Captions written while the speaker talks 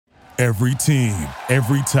Every team,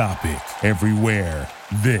 every topic, everywhere.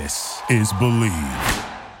 This is Believe.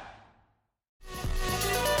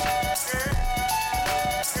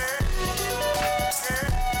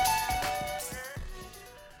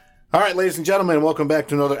 All right, ladies and gentlemen, welcome back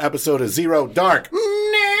to another episode of Zero Dark Nerdy.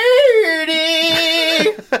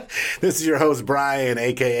 This is your host, Brian,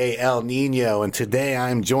 a.k.a. El Nino, and today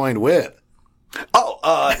I'm joined with...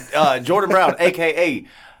 Jordan Brown, a.k.a.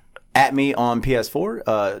 at me on PS4,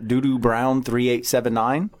 Doodoo Brown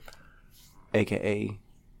 3879, a.k.a.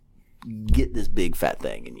 get this big fat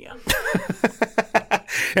thing in you.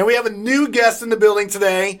 And we have a new guest in the building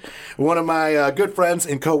today, one of my good friends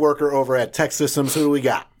and co-worker over at Tech Systems. Who do we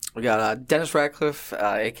got? We got Dennis Radcliffe,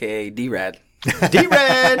 a.k.a. D-Rad.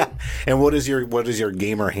 D-Rad! And what is your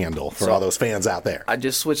gamer handle for all those fans out there? I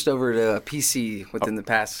just switched over to PC within the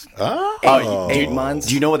past eight months.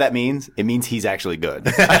 Do you know what that means? It means he's actually good.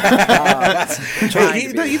 He does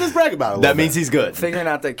brag about it. That means he's good. Figuring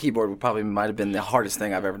out that keyboard probably might have been the hardest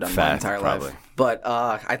thing I've ever done in my entire life. But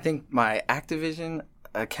I think my Activision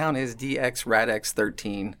account is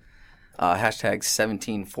DXRadX13, hashtag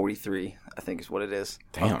 1743. I think is what it is.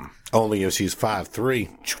 Damn. Only if she's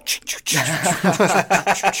 5'3".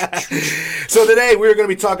 So today we're going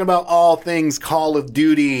to be talking about all things Call of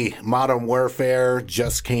Duty. Modern Warfare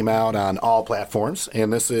just came out on all platforms,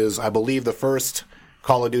 and this is, I believe, the first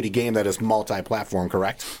Call of Duty game that is multi-platform,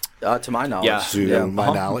 correct? To my knowledge. Yeah. To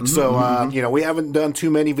my knowledge. So, we haven't done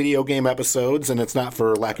too many video game episodes, and it's not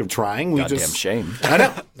for lack of trying. Goddamn shame.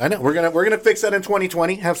 I know. We're gonna fix that in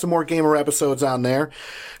 2020. Have some more gamer episodes on there.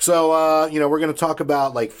 So, we're gonna talk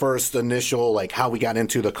about first initial how we got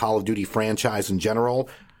into the Call of Duty franchise in general,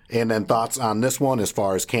 and then thoughts on this one as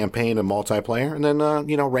far as campaign and multiplayer, and then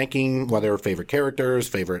ranking whether favorite characters,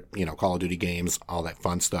 favorite Call of Duty games, all that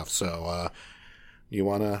fun stuff. So. You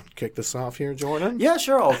want to kick this off here, Jordan? Yeah,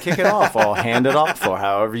 sure. I'll kick it off. I'll hand it off for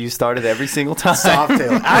however you started every single time. Soft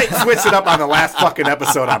tail. I switched it up on the last fucking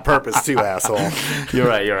episode on purpose too, asshole. You're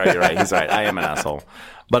right. He's right. I am an asshole.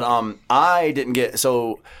 But I didn't get...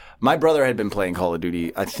 So my brother had been playing Call of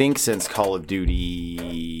Duty, I think, since Call of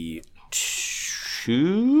Duty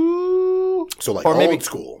 2? So or maybe old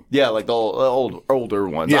school. Yeah, like the older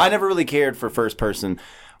ones. Yeah. I never really cared for first-person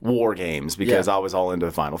war games because I was all into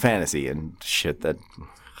Final Fantasy and shit that...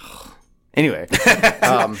 Anyway.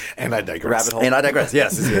 And I digress. Rabbit hole.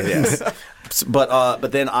 Yes.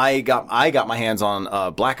 But then I got my hands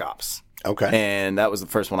on Black Ops. Okay. And that was the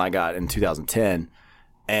first one I got in 2010.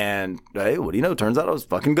 And hey, what do you know? Turns out I was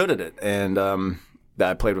fucking good at it. And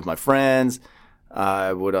I played with my friends.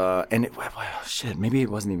 I would, maybe it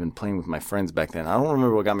wasn't even playing with my friends back then. I don't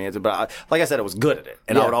remember what got me into it, but like I said, I was good at it.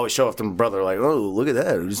 And I would always show off to my brother, like, oh, look at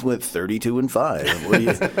that. I just went 32-5. What do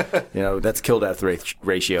you, that's kill death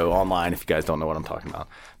ratio online if you guys don't know what I'm talking about.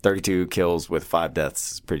 32 kills with 5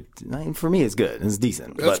 deaths is pretty, for me, it's good. It's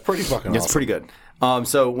decent. That's pretty fucking awesome. It's pretty good.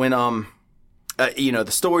 So when, the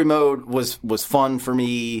story mode was fun for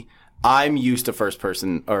me. I'm used to not first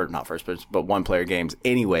person, but one player games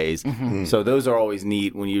anyways. Mm-hmm. So those are always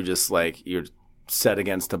neat when you just you're set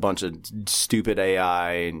against a bunch of stupid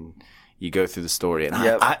AI and you go through the story. And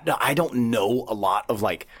I don't know a lot of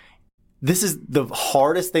this is the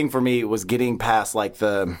hardest thing for me was getting past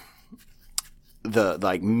the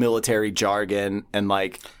military jargon and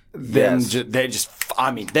them they're just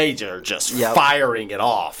firing it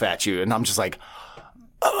off at you. And I'm just like,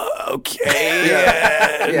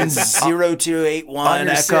 okay. 0281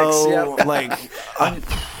 Echo.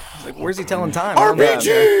 Where's he telling time?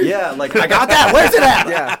 RPG. Yeah, I got that. Where's it at?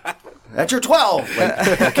 Yeah. That's your 12.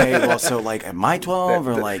 Okay, well, so am I 12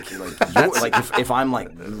 or if I'm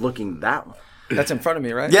looking that way? That's in front of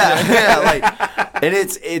me, right? Yeah.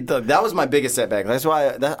 And that was my biggest setback. That's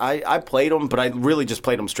why I played them, but I really just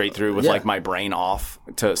played them straight through with my brain off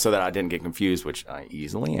so that I didn't get confused, which I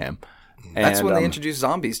easily am. That's when they introduced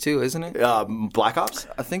zombies too, isn't it? Black Ops?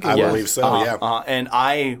 I think it I was. believe so, yeah. And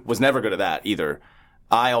I was never good at that either.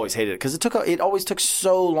 I always hated it because it always took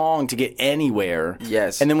so long to get anywhere.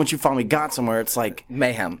 Yes. And then once you finally got somewhere, it's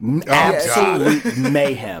mayhem. Absolute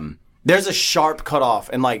mayhem. There's a sharp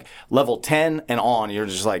cutoff, and level 10 and on, you're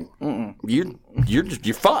just you're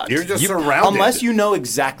fucked. You're just surrounded. Unless you know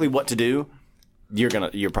exactly what to do. You're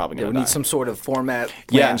probably gonna we die. need some sort of format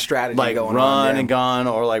plan strategy going on. Run and gun,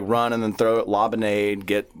 or run and then lob a nade,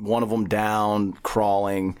 get one of them down,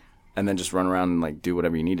 crawling, and then just run around and do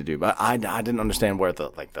whatever you need to do. But I didn't understand where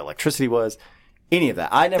the electricity was, any of that.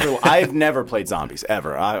 I've never played zombies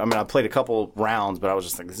ever. I played a couple rounds, but I was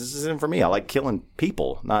just this isn't for me. I like killing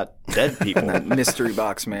people, not dead people. That mystery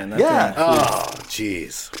box, man. Oh,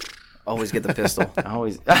 jeez. Always get the pistol.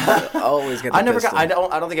 Always Always get the pistol. I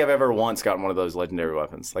don't think I've ever once gotten one of those legendary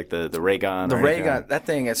weapons, like the ray gun. The ray gun, that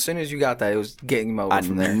thing, as soon as you got that, it was getting over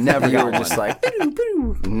from there. Never got one. Just like,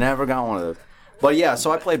 never got one of those. But yeah, so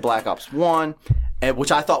I played Black Ops 1,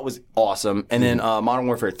 which I thought was awesome. And then Modern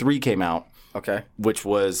Warfare 3 came out. Okay. Which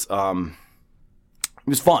was, it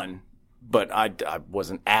was fun, but I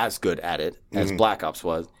wasn't as good at it as Black Ops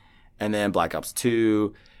was. And then Black Ops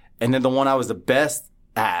 2. And then the one I was the best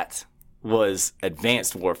at was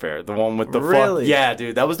Advanced Warfare, the one with the really? Yeah,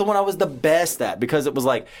 dude, that was the one I was the best at because it was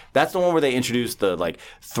like that's the one where they introduced the like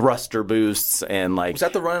thruster boosts and like. Was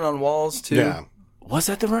that the running on walls too? Yeah. Was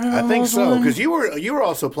that the running on I think walls so, one? because you were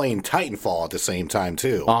also playing Titanfall at the same time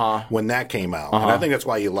too when that came out, and I think that's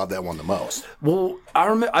why you love that one the most. Well,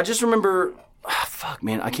 I just remember. Fuck,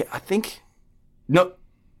 man, I can't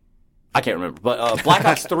remember. But Black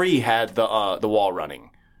Ops 3 had the wall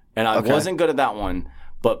running, and I wasn't good at that one.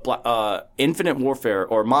 But Infinite Warfare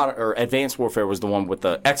or Advanced Warfare was the one with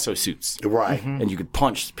the exosuits. Right. And you could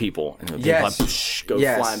punch people and it would Yes. like, psh, go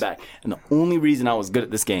flying back. And the only reason I was good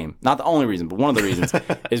at this game, not the only reason, but one of the reasons,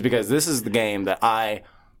 is because this is the game that I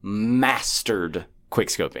mastered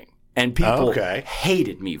quickscoping. And people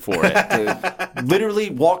hated me for it. Dude.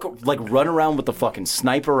 Literally run around with the fucking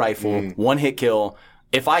sniper rifle, one hit kill.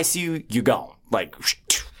 If I see you, you gone. Like,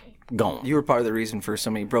 gone. You were part of the reason for so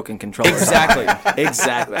many broken controllers. Exactly.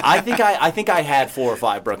 I think I had 4 or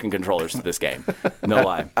 5 broken controllers to this game. No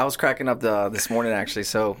lie. I was cracking up this morning actually.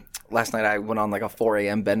 So last night I went on like a 4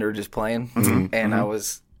 a.m. bender just playing, and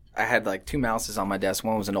I had like 2 mouses on my desk.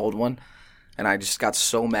 One was an old one, and I just got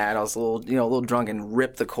so mad. I was a little drunk and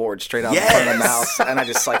ripped the cord straight out the front of the mouse, and I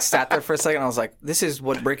just like sat there for a second. I was like, this is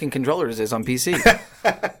what breaking controllers is on PC.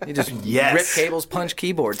 You just rip cables, punch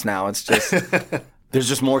keyboards. Now it's just. There's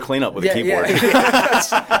just more cleanup with a keyboard.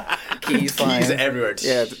 Yeah. Keys flying. Keys everywhere.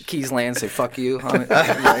 Yeah, keys land, say fuck you. What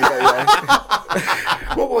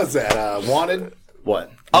was that? Wanted?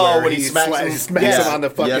 What? Oh, when he smacks him on the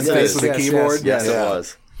fucking face with the keyboard? Yes, it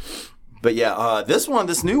was. But yeah, this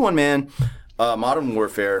new one, man, Modern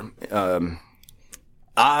Warfare,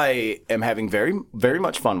 I am having very, very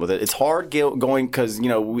much fun with it. It's hard going because,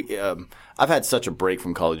 I've had such a break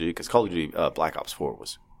from Call of Duty because Call of Duty Black Ops 4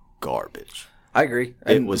 was garbage. I agree.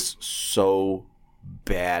 It was so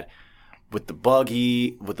bad with the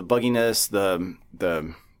bugginess,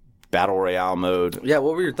 the battle royale mode. Yeah,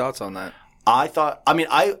 what were your thoughts on that?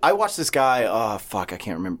 I watched this guy. I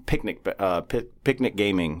can't remember. Picnic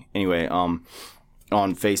Gaming. Anyway, on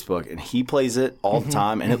Facebook, and he plays it all the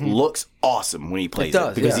time, and it looks awesome when he plays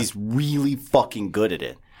it because he's really fucking good at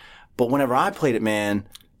it. But whenever I played it, man,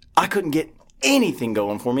 I couldn't get anything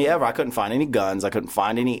going for me ever. I couldn't find any guns. I couldn't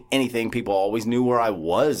find anything. People always knew where I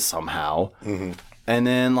was somehow. And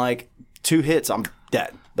then like 2 hits, I'm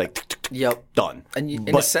dead. Like, done. And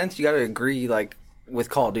in a sense, you got to agree, like with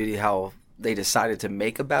Call of Duty, how they decided to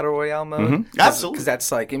make a battle royale mode. Absolutely, because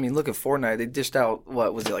that's like, look at Fortnite. They dished out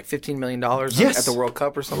what was it, like $15 million at the World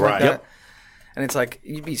Cup or something like that. Yep. And it's like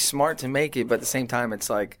you'd be smart to make it, but at the same time, it's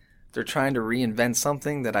like. They're trying to reinvent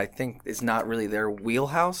something that I think is not really their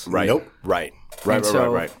wheelhouse. Right. Nope. Right.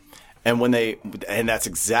 And that's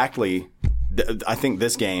exactly. I think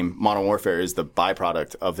this game, Modern Warfare, is the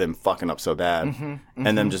byproduct of them fucking up so bad,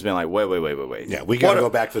 and them just being like, wait. Yeah, we got to go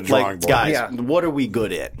back to the drawing board, guys. What are we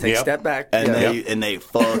good at? Take a step back, and they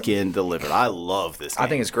fucking delivered. I love this game. I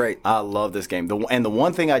think it's great. I love this game. And the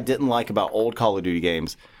one thing I didn't like about old Call of Duty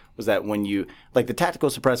games. Was that when you like the tactical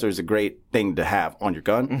suppressor is a great thing to have on your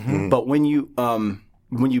gun, but when you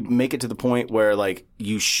make it to the point where like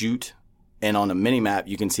you shoot and on a mini map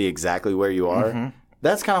you can see exactly where you are,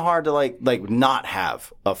 that's kind of hard to like not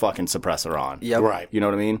have a fucking suppressor on. Yep. Right. You know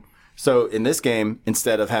what I mean? So in this game,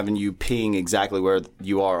 instead of having you ping exactly where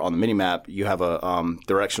you are on the mini map, you have a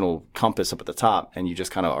directional compass up at the top, and you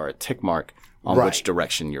just kind of are a tick mark on which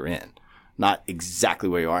direction you're in. Not exactly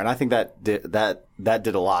where you are, and I think that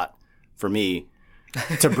did a lot for me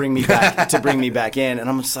to bring me back in. And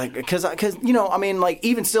I'm just like, because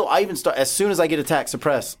even still, I even start as soon as I get attack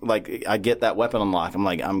suppress, like I get that weapon unlock. I'm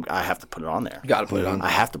like, I have to put it on there. You got to put it on. I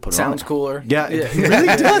have to put it on. Sounds cooler. Yeah, it really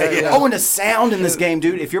does. Oh, and the sound in this game,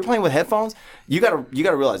 dude. If you're playing with headphones, you gotta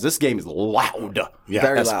realize this game is loud. Yeah,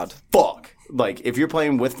 very loud. Fuck. Like if you're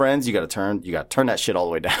playing with friends, you gotta turn that shit all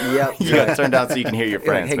the way down. Yep. You gotta turn down so you can hear your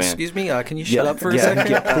friends. Hey, man. excuse me, can you shut up for a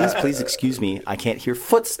second? Please excuse me. I can't hear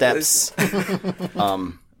footsteps.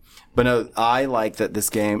 But no, I like that this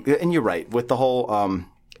game, and you're right with the whole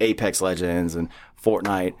Apex Legends and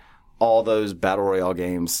Fortnite, all those battle royale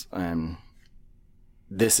games.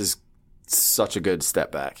 This is such a good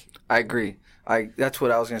step back. I agree. That's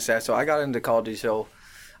what I was gonna say. So I got into Call of Duty. So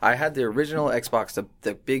I had the original Xbox,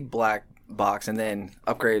 the big black box, and then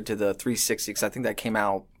upgraded to the 360 because I think that came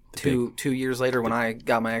out two years later when I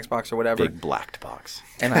got my Xbox or whatever. Big blacked box.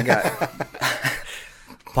 And I got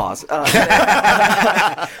pause.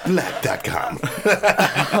 Black.com.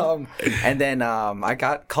 And then I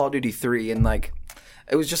got Call of Duty 3, and like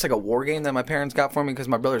it was just like a war game that my parents got for me because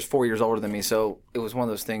my brother's 4 years older than me. So it was one of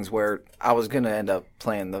those things where I was gonna end up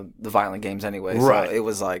playing the violent games anyway. Right. So it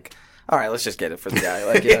was like, all right, let's just get it for the guy.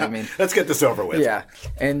 Like, you know what I mean? Let's get this over with. Yeah.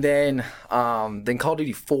 And then Call of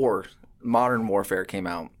Duty 4 Modern Warfare came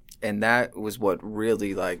out, and that was what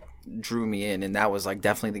really like drew me in, and that was like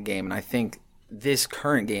definitely the game. And I think this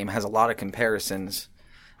current game has a lot of comparisons.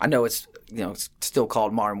 I know it's it's still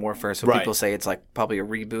called Modern Warfare, so people say it's like probably a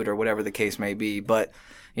reboot or whatever the case may be, but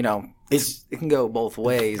it can go both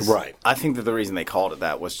ways. Right. I think that the reason they called it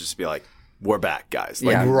that was just to be like, we're back, guys.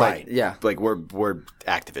 Like, Yeah. Right. Yeah. Like we're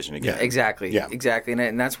Activision again. Exactly. Yeah. Exactly.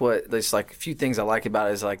 And that's what there's like a few things I like about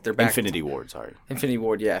it is like they're back Infinity Ward, sorry. Infinity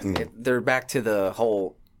Ward, yeah. They're back to the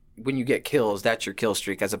whole when you get kills, that's your kill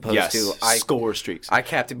streak as opposed to score streaks. I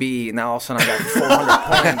capped a B, and now all of a sudden I got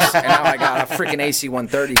 400 points, and now I got a freaking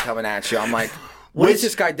AC-130 coming at you. I'm like, what has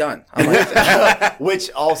this guy done? I'm like,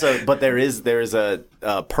 Which also, but there is a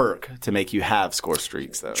perk to make you have score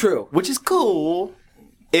streaks, though. True. Which is cool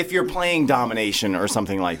if you're playing domination or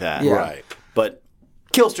something like that. Yeah. Right. But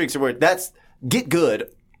kill streaks are where that's get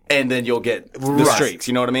good, and then you'll get the streaks.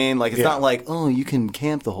 You know what I mean? Like it's not like, oh, you can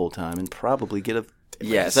camp the whole time and probably get a.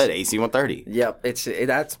 Yes. I said AC-130. Yep,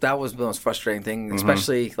 that was the most frustrating thing,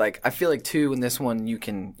 especially like I feel like too in this one you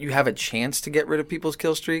have a chance to get rid of people's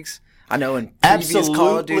kill streaks. I know in previous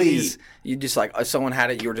Call of Duties you just like if someone had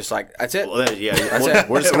it, you were just like that's it. Well, yeah, That's it.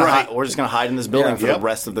 we're just gonna hide in this building for Yeah. the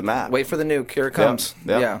rest of the map. Wait for the nuke. Here it comes.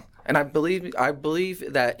 Yep. Yeah, and I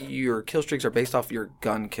believe that your kill streaks are based off your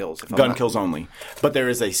gun kills. If I'm Gun not- kills only, but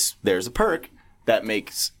there's a perk that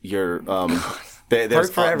makes your there's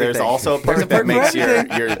Perk for there's everything. also a There's perk a that perk makes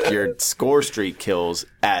for your score streak kills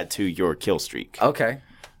add to your kill streak. Okay,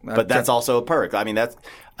 But that's also a perk. I mean, I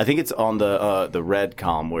think it's on the red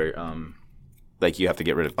comm where like you have to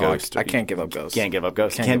get rid of Ghost. I can't give up Ghost. Can't give up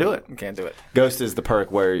Ghost. Can't do it. Can't do it. Ghost is the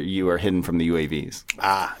perk where you are hidden from the UAVs.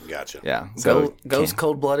 Ah, gotcha. Yeah. So Ghost,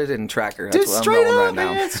 Cold Blooded, and Tracker. That's Dude, what I'm straight rolling up, right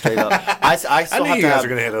now. man. Straight up. I still knew have you to guys have, were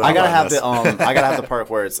gonna hit it I up gotta on have this. I gotta have the perk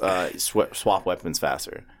where it's swap weapons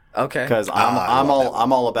faster. Okay. Because I'm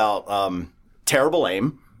all about terrible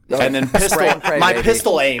aim, and then pistol. Spray and pray, my baby.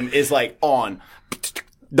 pistol aim is like on,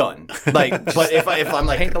 done. Like, but if I'm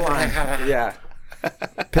like Paint the line. Yeah.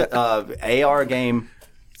 AR game,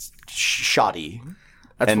 shoddy,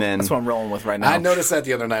 That's what I'm rolling with right now. I noticed that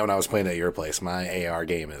the other night when I was playing at your place. My AR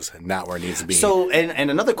game is not where it needs to be. So,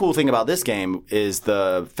 and another cool thing about this game is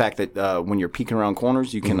the fact that when you're peeking around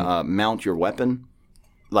corners, you can mount your weapon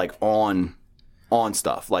like on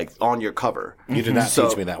stuff, like on your cover. You did not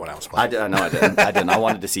teach me that when I was playing. I didn't. I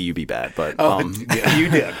wanted to see you be bad, but Yeah, you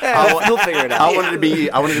did. You'll figure it out. I wanted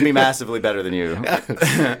to be massively better than you.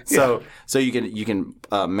 So you can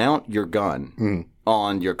mount your gun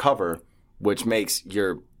on your cover, which makes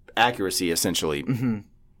your accuracy essentially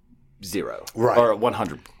 0 Right. or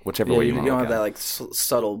 100, whichever way you you want don't to have look that at it. like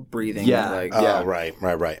subtle breathing. Yeah. Like, Oh, right.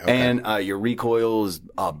 Okay. And your recoil is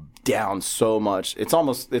down so much. It's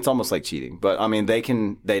almost like cheating. But I mean,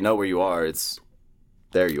 they know where you are.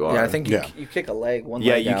 There you are. Yeah, I think Yeah. you kick a leg. One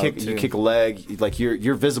Yeah, leg you out, kick too. you kick a leg. Like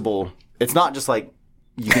you're visible. It's not just like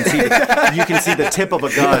you can see the tip of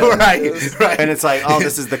a gun. right. And it's like, oh,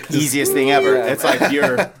 this is the easiest thing ever. Yeah. It's like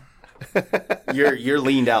you're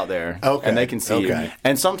leaned out there, Okay, and they can see you. okay.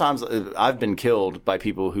 And sometimes I've been killed by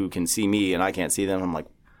people who can see me and I can't see them. I'm like,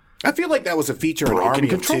 I feel like that was a feature in Breaking Army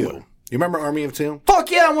of controller. 2. You remember Army of 2?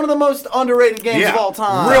 fuck yeah, one of the most underrated games of all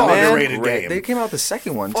time. Real man. underrated game. They came out with the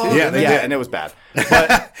second one too. Yeah, they Yeah, did. and it was bad.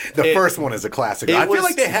 But The first one is a classic. it I feel was-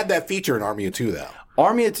 like they had that feature in Army of 2, though.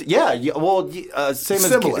 Army, well,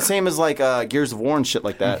 Similar. same as like Gears of War and shit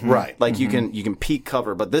like that. Right. Like you can peek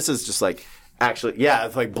cover, but this is just like actually, yeah,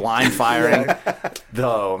 it's like blind firing.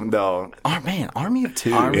 No. Oh man, Army of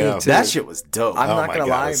 2. Army of That 2. shit was dope. I'm not my gonna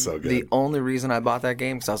God, lie. it's so good. The only reason I bought that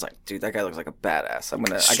game because I was like, dude, that guy looks like a badass. I'm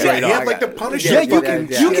gonna. Straight up. He had like the Punisher. yeah, you can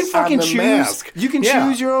Yeah. you can On fucking the choose. mask. You can Yeah.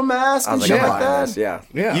 choose your own mask I and was shit like, I'm like buying that. this. Yeah.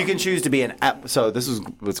 Yeah. You can choose to be an app. So this is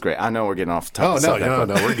what's great. I know we're getting off the Oh, topic. no,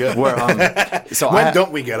 we're good. So When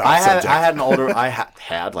don't we get off subject? I had an older. I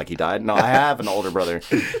had like he died. No, I have an older brother,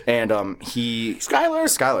 and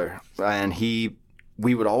Skylar, and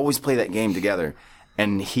we would always play that game together,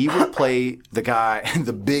 and he would play the guy,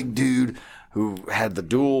 the big dude who had the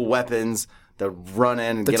dual weapons. That run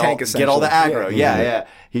in and get all tank, the essentially. aggro. Yeah.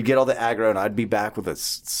 He'd get all the aggro, and I'd be back with a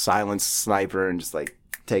silenced sniper and just like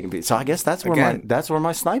taking pieces. So I guess that's where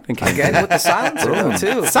my sniping came. Again with the silencer though,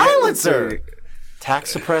 too. Silencer.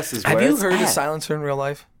 Tax suppress is where Have you it's heard at. a silencer in real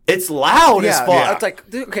life? It's loud as fuck. Yeah. It's like,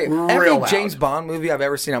 dude, okay, every loud. James Bond movie I've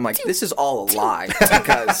ever seen, I'm like, this is all a lie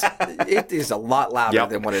because it is a lot louder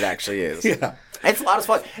than what it actually is. Yeah. It's loud as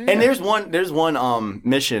fuck. And there's one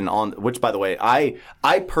mission on which, by the way,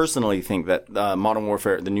 I personally think that the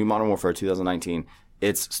new Modern Warfare 2019,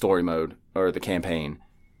 its story mode or the campaign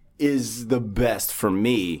is the best for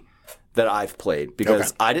me that I've played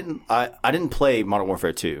because I didn't play Modern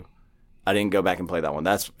Warfare 2. I didn't go back and play that one.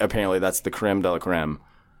 That's the creme de la creme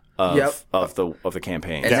of the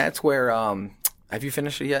campaign. And that's where have you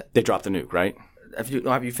finished it yet? They dropped the nuke, right? Have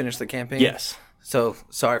you finished the campaign? Yes. So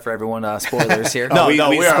sorry for everyone. Spoilers here. We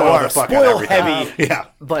are spoil heavy.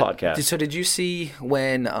 But podcast. So did you see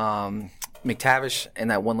when McTavish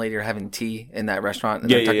and that one lady are having tea in that restaurant?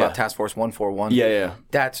 And they're talking about Task Force 141. Yeah.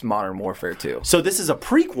 That's Modern Warfare 2. So this is a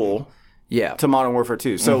prequel. Yeah. To Modern Warfare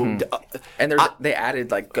 2. So, and they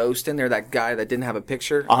added like Ghost in there. That guy that didn't have a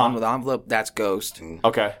picture on the envelope. That's Ghost.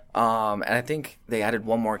 Okay. And I think they added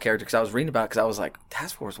one more character because I was reading about it because I was like,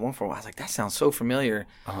 Task Force 141. I was like, that sounds so familiar.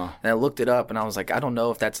 And I looked it up and I was like, I don't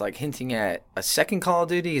know if that's like hinting at a second Call of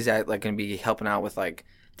Duty. Is that like going to be helping out with like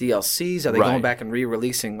DLCs? Are they going back and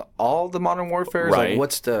re-releasing all the Modern Warfares? Right. Like,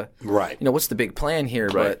 what's the what's the big plan here?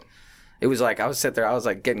 Right. But it was like I was sitting there, I was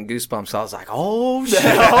like getting goosebumps. So I was like, "Oh shit!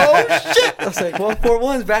 Oh shit!" I was like,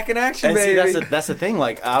 "141's back in action, and baby." See, that's the thing.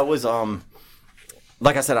 Like I was,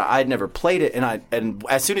 like I said, I'd never played it, and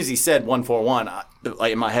as soon as he said 141,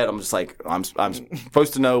 like in my head, I'm just like, I'm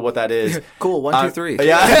supposed to know what that is. Cool, 1, 2, 3.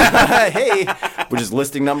 Yeah. Hey, we're just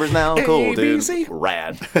listing numbers now. Cool, dude. ABC.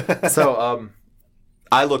 Rad. So,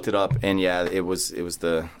 I looked it up, and yeah, it was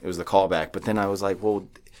the callback. But then I was like, well.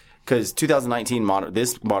 Because 2019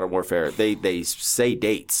 Modern Warfare, they say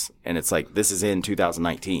dates, and it's like this is in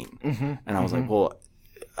 2019, and I was like, well,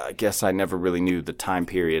 I guess I never really knew the time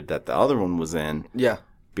period that the other one was in. Yeah.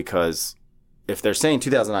 Because if they're saying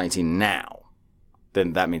 2019 now,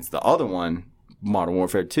 then that means the other one, Modern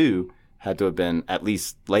Warfare 2, had to have been at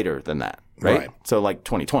least later than that, right? So like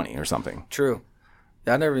 2020 or something. True.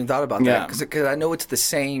 I never even thought about that because I know it's the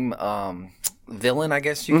same villain, I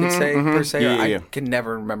guess you could say per se. I can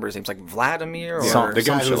never remember his name. It's like Vladimir or the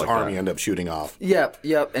guy whose army ended up shooting off. Yep.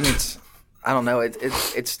 And it's I don't know.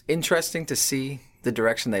 It's interesting to see the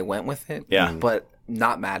direction they went with it. Yeah. But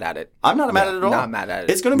not mad at it. I'm not mad at it at all. Not mad at it.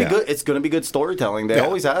 It's going to be good. It's going to be good storytelling. They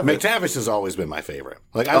always have it. McTavish has always been my favorite.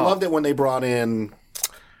 Like I loved it when they brought in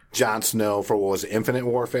Jon Snow for what was it, Infinite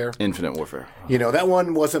Warfare? Infinite Warfare. You know, that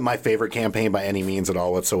one wasn't my favorite campaign by any means at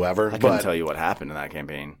all whatsoever. I couldn't tell you what happened in that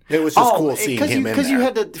campaign. It was just cool seeing him in there. Because you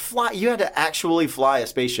had to fly. You had to actually fly a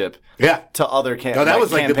spaceship. To other campaigns. No, that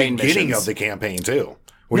was like the beginning missions. of the campaign too,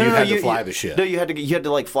 where you had to fly the ship. No, you had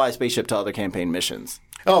to like fly a spaceship to other campaign missions.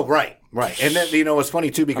 Oh, right. And then, you know, it's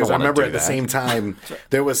funny, too, because I remember at the same time,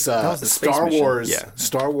 there was Star Wars. Yeah.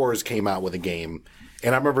 Star Wars came out with a game.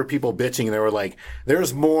 And I remember people bitching, and they were like,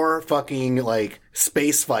 there's more fucking, like,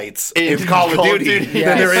 space fights in Call of Duty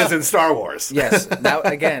than there is in Star Wars. Yes.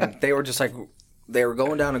 That, again, they were just like, they were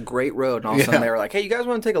going down a great road, and all of a sudden they were like, hey, you guys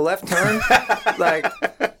want to take a left turn? Like,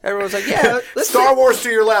 everyone's like, yeah. Star Wars to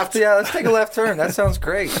your left. Yeah, let's take a left turn. That sounds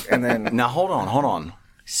great. And then. Now, hold on.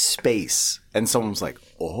 Space. And someone was like,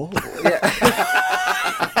 oh. Yeah.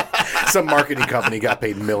 Some marketing company got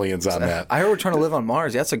paid millions on that. I heard we're trying to live on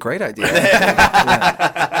Mars. Yeah, that's a great idea.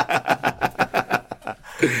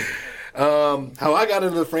 How I got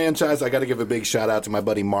into the franchise, I got to give a big shout out to my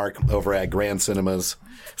buddy Mark over at Grand Cinemas.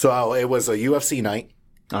 So it was a UFC night.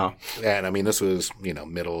 And I mean, this was,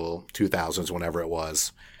 middle 2000s, whenever it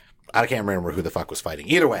was. I can't remember who the fuck was fighting.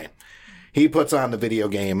 Either way, he puts on the video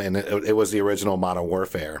game, and it was the original Modern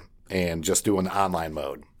Warfare, and just doing the online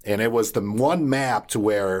mode. And it was the one map to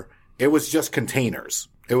where it was just containers.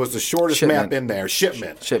 It was the shortest map in there.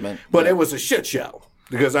 Shipment. But it was a shit show.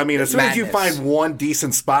 Because, I mean, as soon as you find one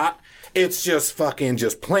decent spot, it's just fucking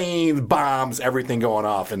planes, bombs, everything going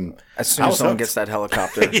off. And as soon as someone gets that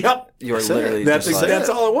helicopter, you're literally that's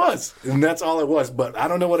all it was. And that's all it was. But I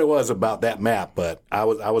don't know what it was about that map, but I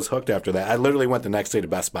was hooked after that. I literally went the next day to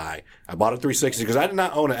Best Buy. I bought a 360 because I did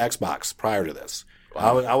not own an Xbox prior to this.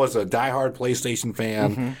 Wow. I was a diehard PlayStation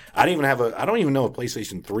fan. Mm-hmm. I don't even know if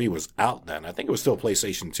PlayStation 3 was out then. I think it was still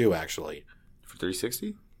PlayStation 2 actually. For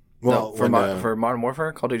 360? Well, no, for Modern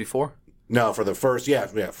Warfare, Call of Duty 4. No, for the first,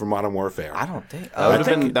 for Modern Warfare. I don't think that would have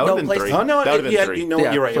been 3. Oh no, that would have been 3.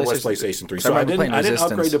 You're right. It was PlayStation 3. So I didn't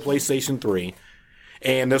upgrade to PlayStation 3.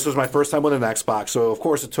 And this was my first time with an Xbox, so of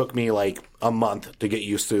course it took me like a month to get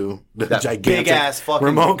used to the That gigantic big-ass fucking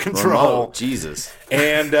remote control. remote. Jesus.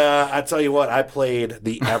 And I tell you what, I played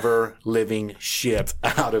the ever-living shit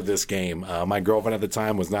out of this game. My girlfriend at the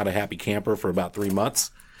time was not a happy camper for about 3 months.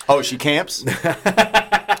 Oh, she camps?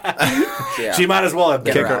 Yeah. She might as well have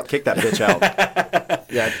Kick that bitch out.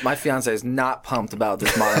 Yeah, my fiance is not pumped about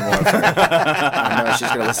this Modern Warfare. I know she's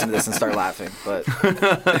going to listen to this and start laughing, but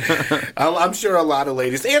I'm sure a lot of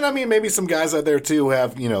ladies, and I mean maybe some guys out there too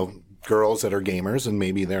have, girls that are gamers and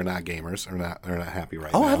maybe they're not gamers or they're not happy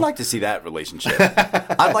right now. Oh, I'd like to see that relationship.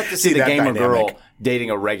 I'd like to see the that gamer dynamic. girl dating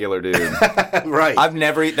a regular dude. Right.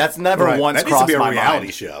 That's never Right. once that needs to crossed be a my reality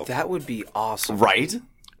mind. show. that would be awesome. Right?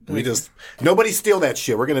 Nobody steal that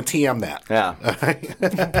shit. We're gonna TM that. Yeah.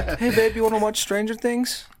 Hey, babe, you want to watch Stranger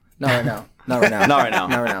Things? Not right now. Not right now. Not right now.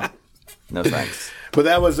 Not right now. No thanks. But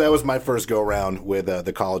that was my first go around with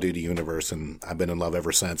the Call of Duty universe, and I've been in love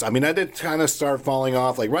ever since. I mean, I did kind of start falling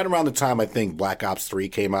off like right around the time I think Black Ops 3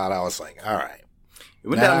 came out. I was like, all right. It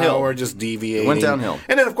went Now downhill. we're just deviating. It went downhill.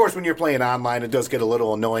 And then, of course, when you're playing online, it does get a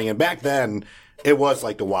little annoying. And back then, it was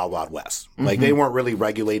like the Wild Wild West. Like, they weren't really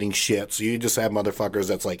regulating shit. So you just have motherfuckers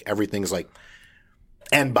that's like, everything's like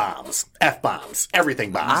N-bombs, F-bombs,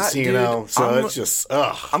 everything bombs, Dude, So it's just,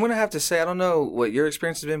 ugh. I'm going to have to say, I don't know what your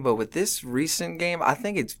experience has been, but with this recent game, I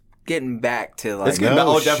think it's getting back to like It's getting back.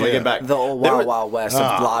 Oh, definitely shit. get back. the old There Wild were- Wild West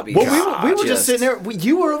of lobby. Well, we were just sitting there.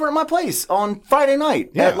 You were over at my place on Friday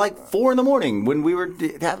night Yeah. at like 4 a.m. when we were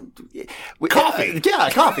Coffee.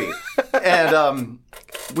 Coffee, and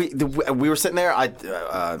we were sitting there.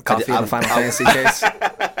 Coffee in the Final Fantasy case.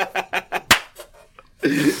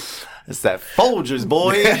 It's that Folgers,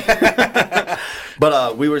 boy.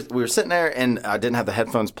 But we were sitting there, and I didn't have the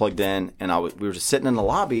headphones plugged in, and we were just sitting in the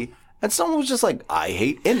lobby, and someone was just like, "I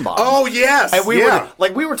hate N-bombs." Oh, yes. and we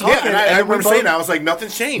were talking, Yeah, and I we remember saying that. I was like,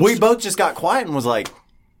 nothing's changed. We both just got quiet and was like,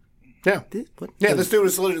 Yeah. what Yeah, this dude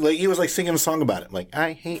was literally, he was like singing a song about it. Like,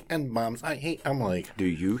 I hate N-bombs. I'm like, "Do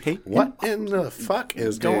you hate what in the fuck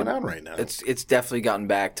is going on right now? It's definitely gotten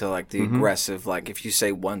back to like the aggressive, like if you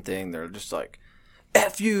say one thing, they're just like,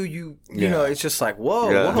 F you know, it's just like, whoa,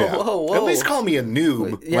 Yeah. whoa, Yeah. whoa, whoa. At least call me a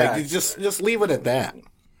noob. Yeah. Like, just leave it at that.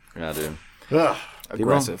 Yeah, dude. Ugh.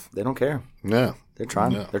 Aggressive. They don't care. No. They're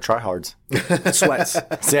trying. No. They're tryhards. Sweats.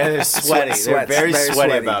 Yeah, they're sweaty. They're Sweats. very Very sweaty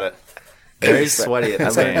sweaty. about it. Very sweaty at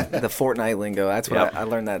this game. The Fortnite lingo. That's what Yep. I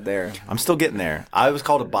learned that there. I'm still getting there. I was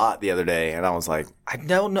called a bot the other day, and I was like, I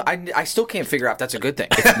don't know. I still can't figure out if that's a good thing.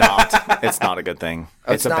 it's not a good thing.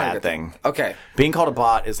 Oh, It's a not bad good thing. Okay. Being called a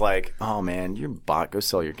bot is like, oh man, you're a bot. Go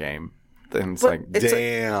sell your game. And it's But like, it's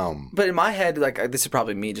Damn. But in my head, like this is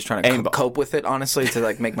probably me just trying to Aimbot. cope with it, honestly, to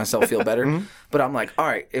like make myself feel better. But I'm like, all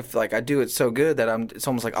right, if like I do it so good that it's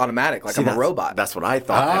almost like automatic, like I'm a robot. That's what I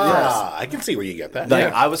thought. at first. I can see where you get that. Like,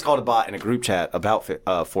 I was called a bot in a group chat about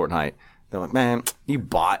Fortnite. They're like, man, you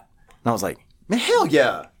bot. And I was like, man, hell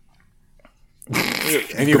yeah.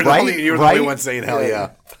 And you're Right? the only Right? one saying hell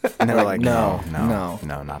yeah. And they were like, no, no,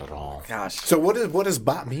 not at all. Gosh. So what does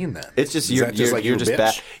bot mean then? It's just Is you're that just like you're you just bitch?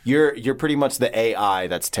 bad. You're pretty much the AI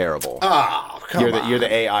that's terrible. Oh, come on. You're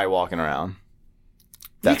the AI walking around.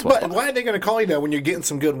 That's what. But why are they going to call you that when you're getting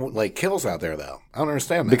some good like kills out there though? I don't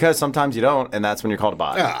understand that. Because sometimes you don't, and that's when you're called a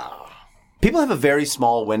bot. Ah, People have a very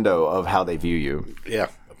small window of how they view you. yeah,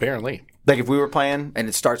 apparently. Like if we were playing, And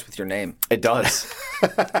it starts with your name. it does.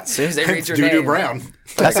 As soon as they read your Doo-doo name. Brown.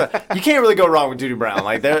 You can't really go wrong with Doo-Doo Brown.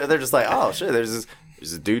 Like they're just like, oh shit, there's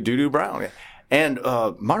this dude Doo-Doo Brown. And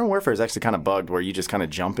Modern Warfare is actually kind of bugged where you just kind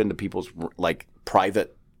of jump into people's like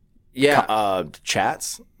private Yeah.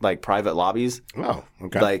 chats, like private lobbies. Oh,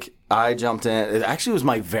 okay. Like I jumped in. It actually was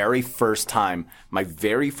my very first time, my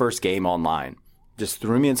very first game online. Just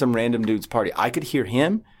threw me in some random dude's party. I could hear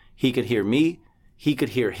him. He could hear me. He could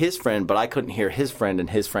hear his friend, but I couldn't hear his friend, and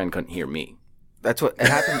his friend couldn't hear me. That's what it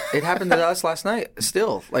happened. It happened to us last night.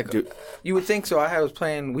 Still, like you would think. So I was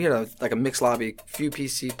playing. We had a mixed lobby, few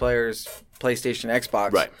PC players, PlayStation,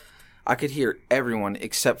 Xbox. Right. I could hear everyone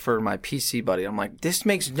except for my PC buddy. I'm like, this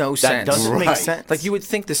makes no That sense. doesn't make Right. sense. Like you would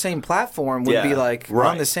think the same platform would Yeah, be like right.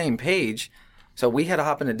 on the same page. So we had to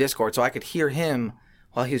hop into Discord so I could hear him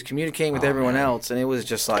while he was communicating with everyone else, and it was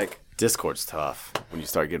just like Discord's tough when you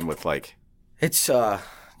start getting with like. it's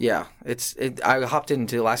yeah, I hopped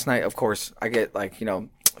into last night. Of course, I get like a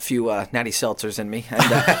few natty seltzers in me, and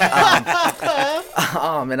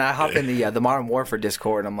and I hop in the Modern Warfare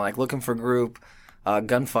Discord. And I'm like looking for group,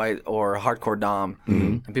 gunfight or hardcore dom,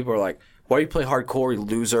 and people are like, why do you play hardcore, you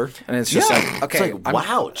loser? And it's just like, okay, it's like,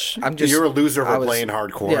 wouch. I'm just, You're a loser for playing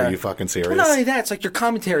hardcore. Are you fucking serious? Well, not only that, it's like your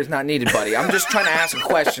commentary is not needed, buddy. I'm just trying to ask a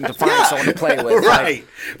question to find someone to play with. Right.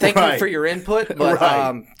 Like, thank you for your input,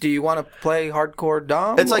 but do you want to play hardcore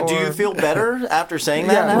Dom? It's like, do you feel better after saying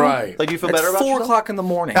that now? Right. Like, do you feel It's better about 4 yourself? o'clock in the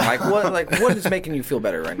morning. Like what is making you feel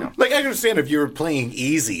better right now? Like, I understand if you're playing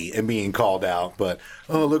easy and being called out, but,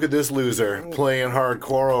 oh, look at this loser playing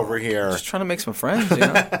hardcore over here. Just trying to make some friends, you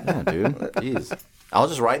know? Yeah, dude. Jeez. I'll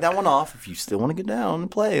just write that one off if you still want to get down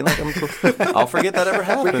and play. Like, I'll forget that ever We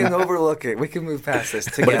happened. can overlook it. We can move past this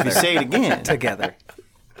But together. if you say it again, together.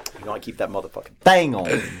 you know, I keep that motherfucking thing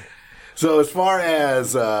on. So as far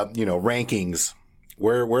as, rankings,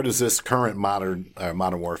 where does this current Modern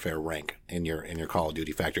Warfare rank in your Call of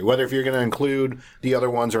Duty factory? Whether if you're going to include the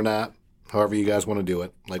other ones or not, however you guys want to do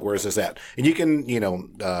it. Like, where is this at? And you can,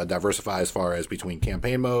 diversify as far as between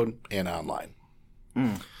campaign mode and online.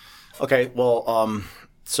 Okay, well,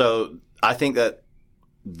 so I think that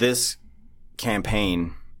this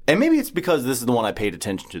campaign, and maybe it's because this is the one I paid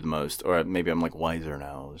attention to the most, or maybe I'm like wiser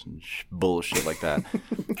now, and bullshit like that.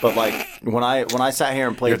 But like when I sat here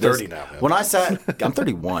and played, You're this, 30 now, man. I'm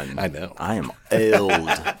 31. I know. I am old.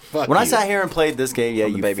 When I sat here and played this game, yeah,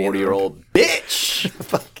 you baby in the 40-year-old bitch.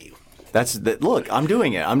 Fuck you. Look, I'm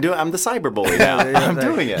doing it. I'm the cyberbully now. I'm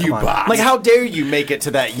doing it. You box. Like, how dare you make it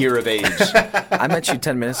to that year of age? I met you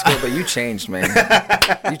 10 minutes ago, but you changed, man.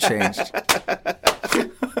 You changed.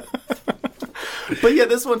 But yeah,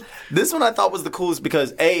 this one I thought was the coolest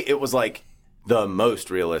because it was like the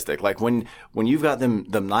most realistic. Like when you've got them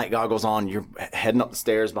night goggles on, you're heading up the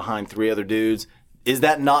stairs behind 3 other dudes. Is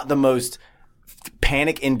that not the most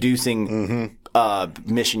panic-inducing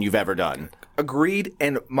mission you've ever done? Agreed.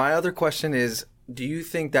 And my other question is, do you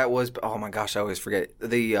think that was, oh my gosh, I always forget,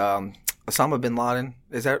 the Osama bin Laden,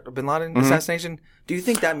 is that bin Laden assassination? Do you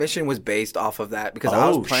think that mission was based off of that? Because I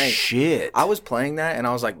was playing that and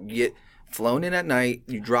I was like, flown in at night,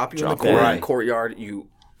 you drop you in the courtyard, you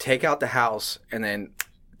take out the house and then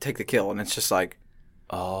take the kill. And it's just like,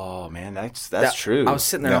 oh man, that's true. I was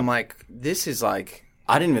sitting there, I'm like, this is like,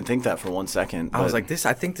 I didn't even think that for 1 second. I was like,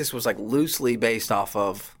 I think this was like loosely based off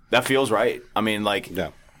of. That feels right. I mean, like,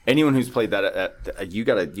 anyone who's played that, you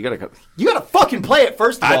gotta fucking play it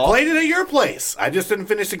first of all. I played it at your place. I just didn't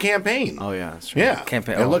finish the campaign. Oh yeah, that's true. Yeah,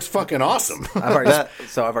 Campaign. It looks fucking awesome. I've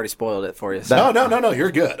already spoiled it for you. So. No,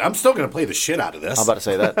 you're good. I'm still gonna play the shit out of this. I'm about to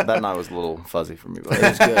say that night was a little fuzzy for me, but it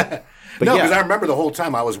was good. But no, because I remember the whole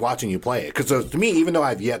time I was watching you play it. Because to me, even though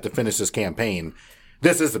I've yet to finish this campaign,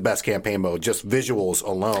 this is the best campaign mode. Just visuals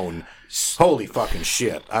alone. Holy fucking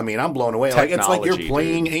shit. I mean, I'm blown away. Like, it's like you're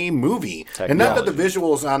playing a movie. And not that the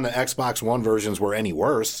visuals on the Xbox One versions were any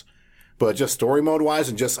worse, but just story mode wise,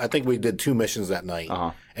 and just, I think we did 2 missions that night.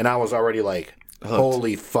 And I was already like,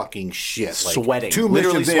 holy fucking shit. Like, sweating. 2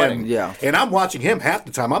 Literally missions sweating. in. Yeah. And I'm watching him half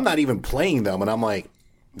the time. I'm not even playing them. And I'm like,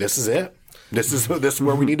 this is it. This is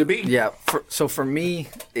where we need to be. Yeah. So for me,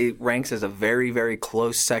 it ranks as a very, very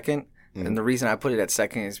close second. And the reason I put it at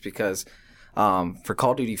second is because for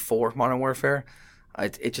Call of Duty 4 Modern Warfare,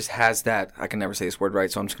 it just has that, I can never say this word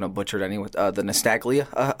right, so I'm just going to butcher it anyway, the nostalgia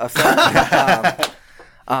effect.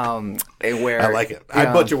 Where, I like it.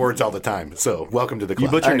 I butcher words all the time. So welcome to the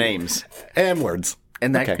club. you butcher names. And words.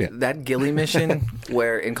 And that ghillie mission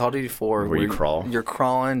where in Call of Duty 4 Where you crawl. You're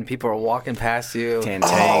crawling, people are walking past you. 10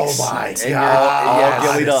 tanks. Oh my And god!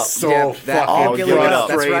 all gillied up. So that fucking all gillied up.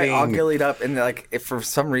 That's right, frustrating. all gillied up. And like, if for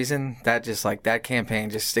some reason that just like that campaign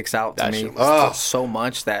just sticks out to me so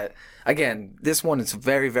much that again, this one is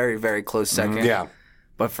very, very, very close second. Yeah.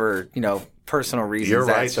 But for personal reasons, You're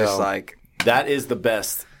right, that's just though. like That is the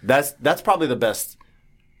best. That's probably the best.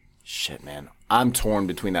 Shit, man. I'm torn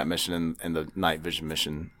between that mission and the night vision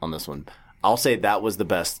mission on this one. I'll say that was the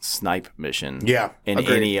best snipe mission. Yeah, in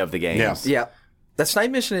agreed. any of the games. yeah. That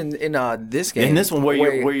snipe mission in this game. In this one,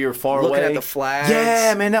 where you're far looking away, at the flags.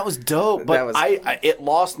 Yeah, man, that was dope. But That was- it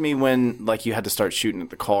lost me when like you had to start shooting at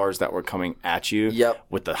the cars that were coming at you. Yep.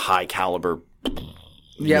 With the high caliber.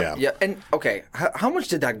 Yeah. And okay, how much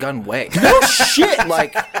did that gun weigh? No shit.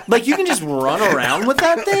 Like you can just run around with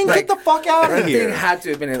that thing. Get the fuck out of That here. thing had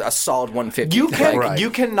to have been a solid 150.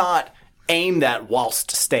 You cannot aim that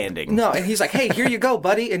whilst standing. No, and he's like, "Hey, here you go,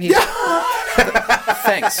 buddy," and he's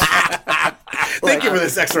thanks. Thank you for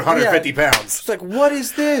this extra 150 pounds. It's like, what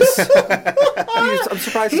is this? I'm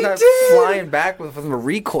surprised he's not flying back with a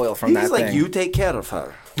recoil from that He's like, thing. you take care of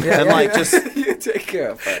her. And like just You take care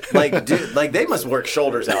of it. like dude, like they must work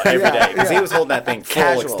shoulders out every day because he was holding that thing full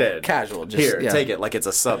Casual, extend. casual, just- Here, yeah. take it like it's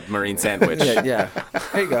a submarine sandwich. Yeah.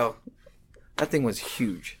 There you go. That thing was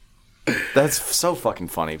huge. That's so fucking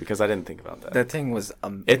funny because I didn't think about that. That thing was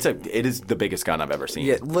It is the biggest gun I've ever seen.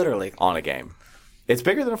 Yeah, literally on a game. It's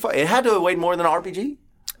bigger than it had to have weighed more than an RPG.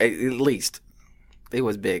 At least it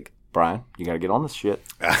was big. Brian, you got to get on this shit.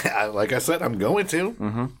 Like I said, I'm going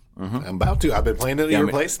to. I'm about to. I've been playing it at your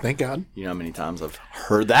place. Thank God. You know how many times I've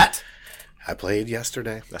heard that? I played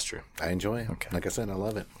yesterday. That's true. I enjoy it. Okay. Like I said, I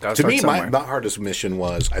love it. Gotta To me, start my hardest mission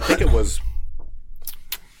was, I think it was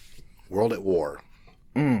World at War.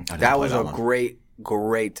 That was a great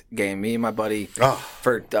game. Me and my buddy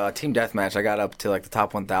for Team Deathmatch, I got up to like the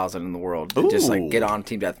top 1,000 in the world. Just like get on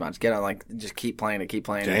Team Deathmatch, get on like just keep playing it.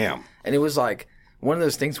 Damn. And it was like one of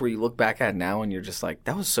those things where you look back at now and you're just like,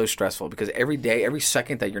 that was so stressful because every day, every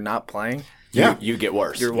second that you're not playing, you get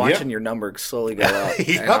worse. You're watching your number slowly go up,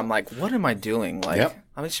 and I'm like, what am I doing? Like, I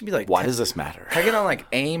mean, it should be like, why does this matter? Can I get on like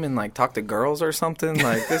AIM and like talk to girls or something?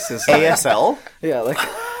 Like this is ASL. Yeah,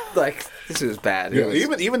 like this is bad. Yeah,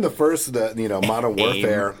 even the first, Modern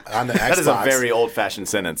Warfare on the Xbox. That is a very old-fashioned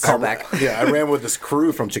sentence. Callback. Yeah, I ran with this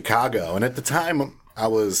crew from Chicago, and at the time I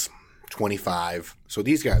was 25. So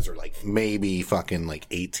these guys are like maybe fucking like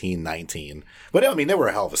 18, 19. But I mean, they were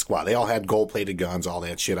a hell of a squad. They all had gold-plated guns, all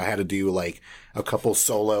that shit. I had to do like a couple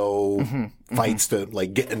solo fights to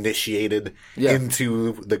like get initiated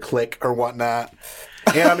into the clique or whatnot.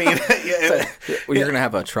 And I mean, well, you're gonna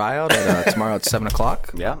have a tryout tomorrow at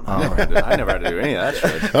 7:00. Yeah, I never had to do any of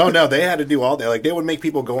that shit. Oh no, they had to do all that. Like they would make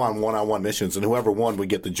people go on one-on-one missions, and whoever won would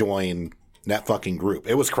get to join that fucking group.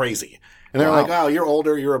 It was crazy. And they're like, "Oh, you're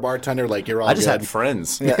older. You're a bartender. Like you're all." I just good. had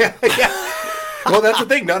friends. Yeah. Well, that's the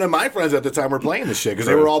thing. None of my friends at the time were playing this shit because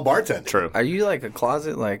they were all bartending. True. Are you like a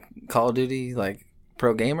closet like Call of Duty like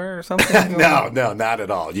pro gamer or something? No, not at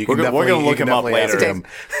all. We're gonna look him up later.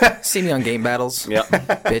 See me on Game Battles. Yep.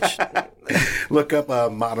 Bitch. Look up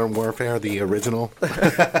Modern Warfare, the original.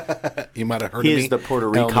 You might have heard of me. He's the Puerto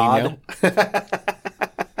Rican.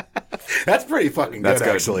 That's pretty fucking good,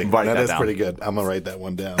 actually. That is down. pretty good. I'm going to write that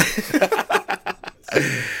one down.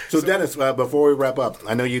 So, Dennis, before we wrap up,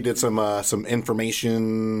 I know you did some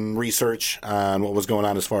information research on what was going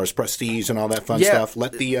on as far as prestige and all that fun stuff.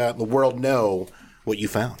 Let the world know what you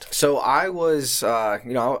found. So I was, I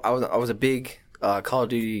was a big Call of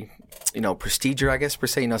Duty, prestiger, I guess per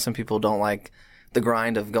se. Some people don't like the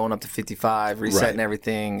grind of going up to 55, resetting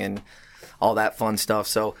everything, and all that fun stuff.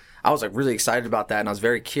 So I was like really excited about that, and I was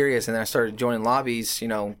very curious. And then I started joining lobbies.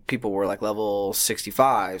 People were like level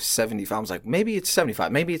 65, 75. I was like, maybe it's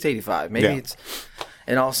 75, maybe it's 85, maybe it's.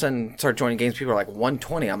 And all of a sudden, started joining games. People are like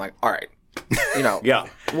 120. I'm like, all right,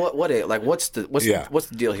 what's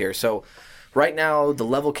the deal here? So right now, the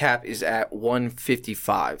level cap is at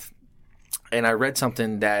 155, and I read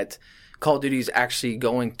something that Call of Duty is actually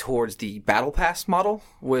going towards the Battle Pass model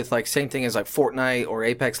with like same thing as like Fortnite or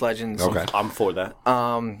Apex Legends. Okay, I'm for that.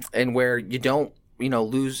 And where you don't,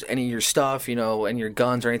 lose any of your stuff, and your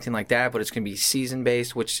guns or anything like that, but it's going to be season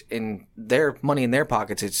based, which in their money in their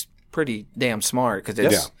pockets, it's pretty damn smart because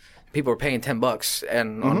it's people are paying $10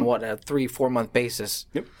 and on what a 3-4 month basis.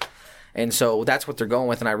 Yep. And so that's what they're going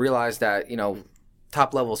with. And I realized that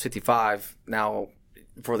top level is 55 now.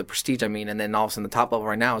 For the prestige, and then all of a sudden the top level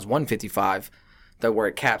right now is 155. That where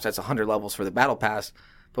it caps, that's 100 levels for the battle pass.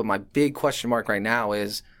 But my big question mark right now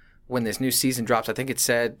is when this new season drops. I think it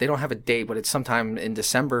said they don't have a date, but it's sometime in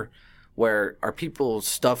December. Where are people's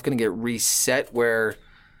stuff going to get reset? Where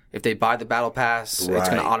if they buy the battle pass, it's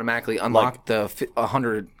going to automatically unlock the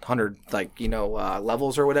 100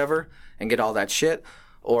 levels or whatever, and get all that shit.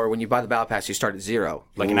 Or when you buy the Battle Pass, you start at 0.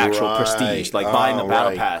 Like an actual prestige. Like buying the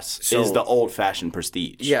Battle Pass is the old-fashioned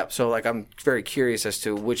prestige. Yeah, so I'm very curious as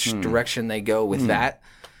to which direction they go with that.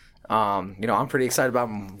 I'm pretty excited about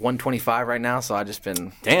 125 right now, so I've just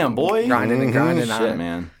been grinding and grinding on it.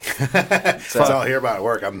 Man. That's all I hear about at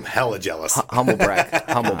work. I'm hella jealous. Humble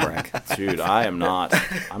brag. Dude, I am not.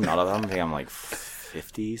 I don't think I'm like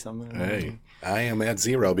 50 something. Hey, I am at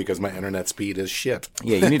 0 because my internet speed is shit.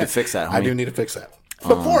 Yeah, you need to fix that, homie. I do need to fix that.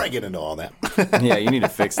 Before I get into all that. Yeah, you need to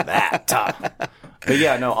fix that. But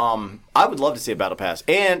yeah, no, I would love to see a Battle Pass.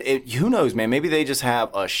 And who knows, man, maybe they just have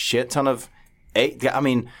a shit ton of they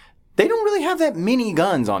don't really have that many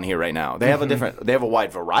guns on here right now. They have they have a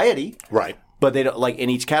wide variety. Right. But they don't, like in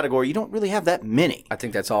each category, you don't really have that many. I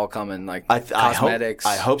think that's all coming, like cosmetics.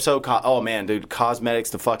 I hope so. Oh man, dude, cosmetics,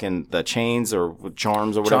 the chains or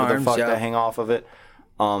charms or whatever the fuck that hang off of it.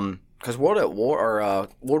 Because World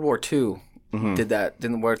War II did that,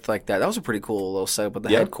 didn't work like that. That was a pretty cool little setup with the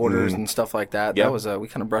headquarters and stuff like that. That was we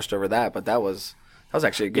kind of brushed over that, but that was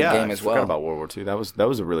actually a good game as well. I forgot about World War II. That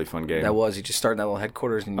was a really fun game. That was. You just start in that little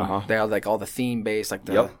headquarters and they had like all the theme based, like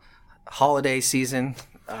the holiday season.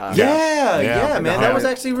 Yeah, man, that was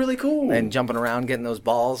actually really cool. And jumping around, getting those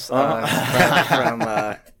balls from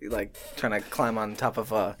like trying to climb on top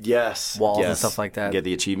of walls and stuff like that. Get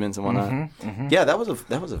the achievements and whatnot. Yeah, that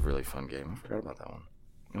was a really fun game. I forgot about that one.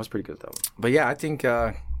 I was pretty good at that one. But yeah, I think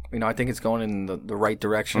I think it's going in the right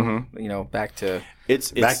direction. You know, back to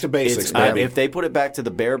back to basics. If they put it back to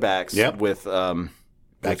the barebacks with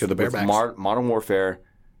back to the barebacks, Modern Warfare,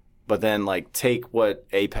 but then like take what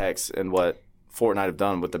Apex and what Fortnite have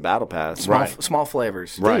done with the Battle Pass, small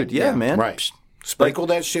flavors, right? Dude, yeah, man, right. Sprinkle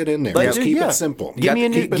that shit in there. Just keep it simple. Give me a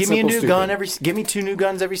new gun give me 2 new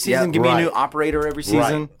guns every season. Yeah, give me a new operator every season.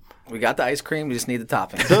 Right. We got the ice cream. We just need the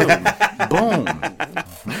topping. Boom.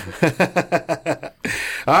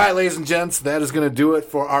 All right, ladies and gents, that is going to do it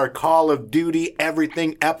for our Call of Duty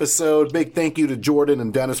Everything episode. Big thank you to Jordan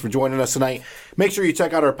and Dennis for joining us tonight. Make sure you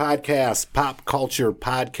check out our podcast,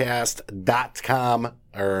 popculturepodcast.com,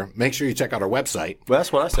 or make sure you check out our website. Well,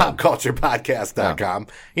 that's what I said. popculturepodcast.com.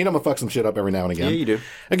 You know, I'm going to fuck some shit up every now and again. Yeah, you do.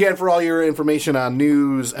 Again, for all your information on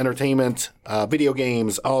news, entertainment, video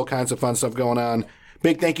games, all kinds of fun stuff going on.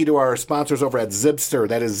 Big thank you to our sponsors over at Zibster.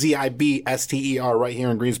 That is Zibster right here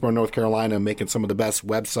in Greensboro, North Carolina, making some of the best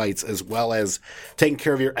websites as well as taking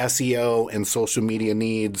care of your SEO and social media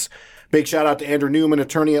needs. Big shout out to Andrew Newman,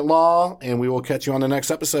 attorney at law, and we will catch you on the next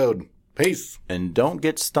episode. Peace. And don't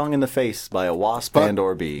get stung in the face by a wasp and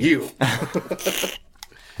or bee. You.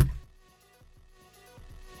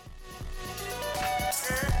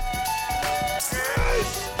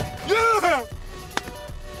 Yeah!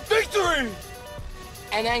 Victory!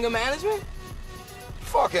 And anger management?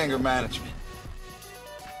 Fuck anger management.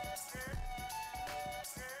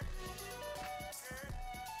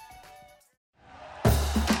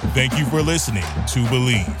 Thank you for listening to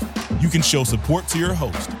Believe. You can show support to your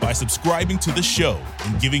host by subscribing to the show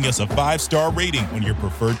and giving us a 5-star rating on your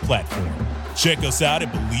preferred platform. Check us out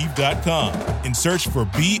at Believe.com and search for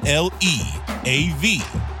BLEAV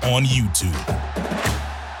on YouTube.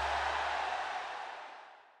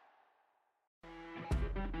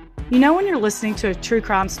 You know when you're listening to a true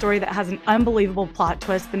crime story that has an unbelievable plot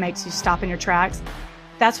twist that makes you stop in your tracks?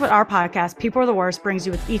 That's what our podcast, People Are the Worst, brings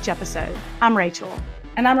you with each episode. I'm Rachel.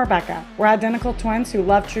 And I'm Rebecca. We're identical twins who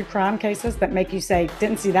love true crime cases that make you say,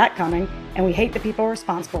 didn't see that coming, and we hate the people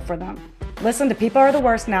responsible for them. Listen to People Are the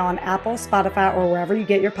Worst now on Apple, Spotify, or wherever you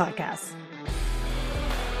get your podcasts.